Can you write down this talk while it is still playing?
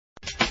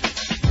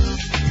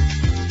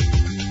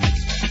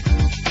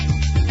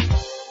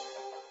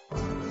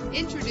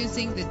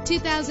Introducing the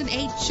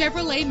 2008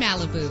 Chevrolet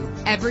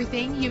Malibu.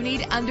 Everything you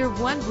need under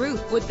one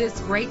roof with this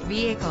great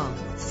vehicle.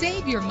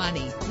 Save your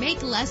money.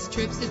 Make less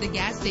trips to the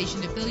gas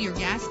station to fill your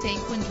gas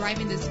tank when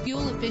driving this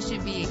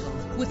fuel-efficient vehicle.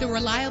 With a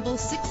reliable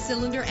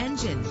 6-cylinder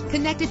engine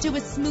connected to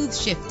a smooth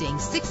shifting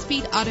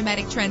 6-speed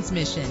automatic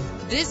transmission.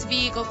 This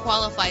vehicle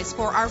qualifies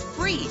for our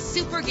free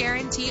Super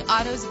Guarantee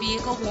Autos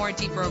Vehicle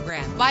Warranty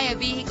Program. Buy a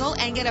vehicle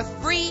and get a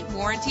free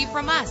warranty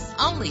from us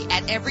only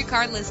at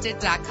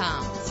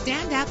everycarlisted.com.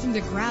 Stand out from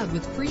the crowd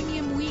with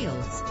premium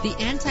wheels. The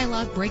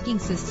anti-lock braking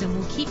system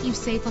will keep you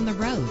safe on the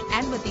road.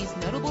 And with these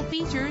notable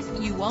features,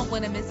 you won't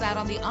want to miss out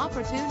on the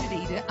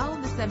opportunity to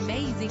own this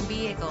amazing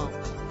vehicle.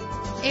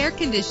 Air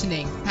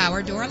conditioning,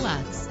 power door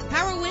locks,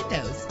 power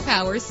windows,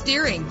 power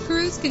steering,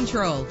 cruise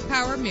control,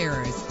 power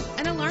mirrors,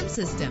 an alarm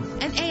system,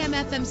 an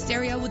AM/FM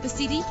stereo with a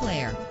CD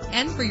player.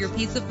 And for your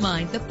peace of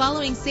mind, the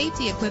following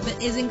safety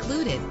equipment is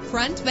included: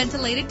 front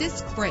ventilated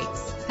disc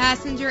brakes,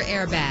 passenger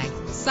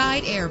airbag,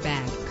 side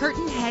airbag,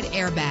 curtain head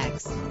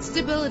airbags,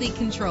 stability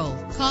control.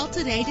 Call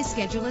today to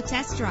schedule a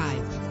test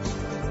drive.